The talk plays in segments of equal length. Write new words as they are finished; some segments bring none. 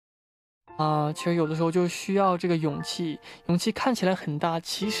其实有的时候就需要这个勇气，勇气看起来很大，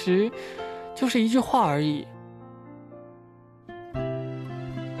其实就是一句话而已。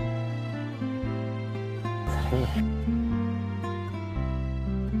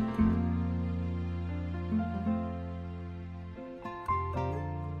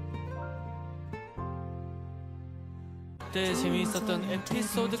네, 재미있었던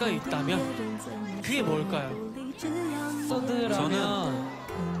에피소드가 있다면 그게 뭘까요? 저는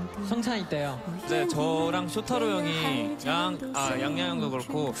성찬이 때요. 네, 저랑 쇼타로 형이 양양 형도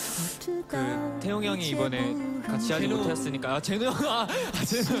그렇고 그 태용 형이 이번에 같이 하지 못했으니까 제노 형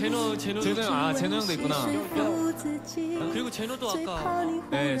제노 형도 있구나. 그리고 제노도 아까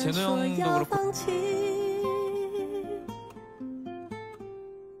네, 제노 형도 그렇고.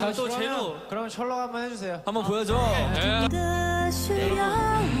 또 제노 그럼 철로 한번 해주세요. 한번 보여줘. 여러분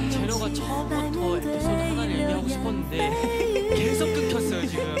제노가 처음부터 에피소드 하나를 얘기하고 싶었는데 계속 끊겼어요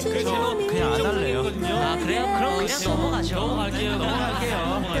지금. 그래서 제노 그냥 안 할래요. 아 그래요? 그럼 그냥 넘어가죠. 넘어갈게요.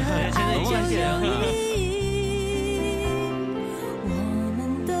 네, 제가 얘기할게요.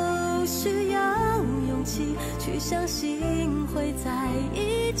 去相信会在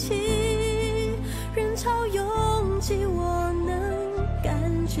一起，人潮拥挤，我能感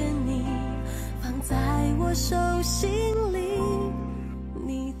觉你放在我手心里，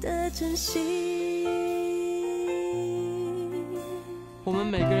你的真心。我们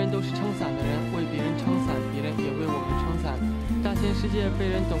每个人都是撑伞的人，为别人撑伞，别人也为我们撑伞。大千世界，被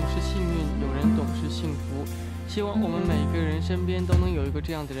人懂是幸运，有人懂是幸福。希望我们每个人身边都能有一个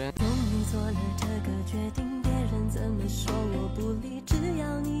这样的人。你做了这个决定，别人怎么说我不理，只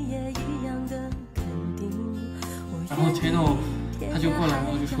要你也一样的肯定。然后 JENO 他就过来，然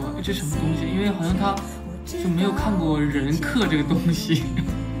后就说这什么东西，因为好像他就没有看过人刻这个东西。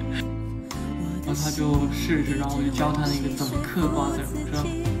然后他就试试，然后我就教他那个怎么刻瓜子，我说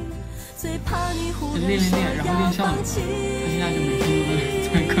就练，然后练上瘾，他现在就每天都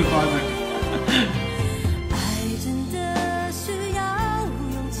在刻瓜子。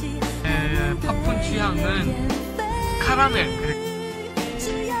팝콘 취향은 카라멜.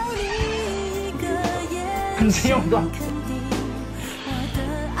 한세영도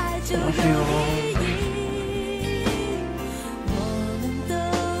안녕하세요.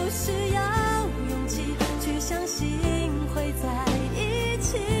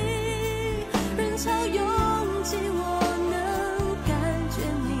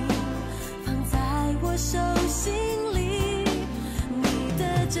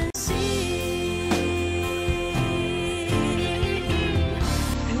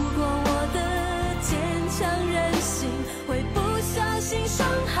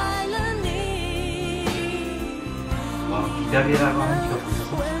 기다리다가 한 시간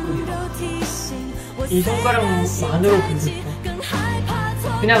걸렸어. 이 손가락만으로 그리고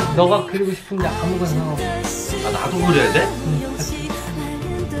싶어. 그냥 너가 그리고 싶은데 아무거나 상관없어. 아, 나도 그려야 돼? 응, 같이.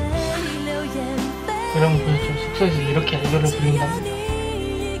 그럼 좀 숙소에서 이렇게 이거를 그린답니다.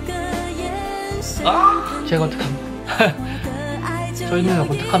 아! 제가 어떡합니까? 저희는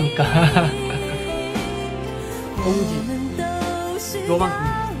어떡합니까? 봉지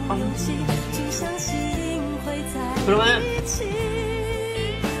요만큼 빵지. 그러면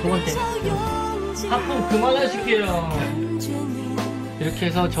두 번째 팝콘 그만하실게요. 이렇게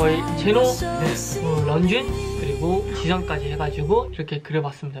해서 저희 제노, 런쥔 그리고 지성까지 해가지고 이렇게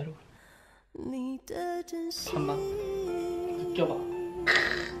그려봤습니다 여러분. 한번 껴봐.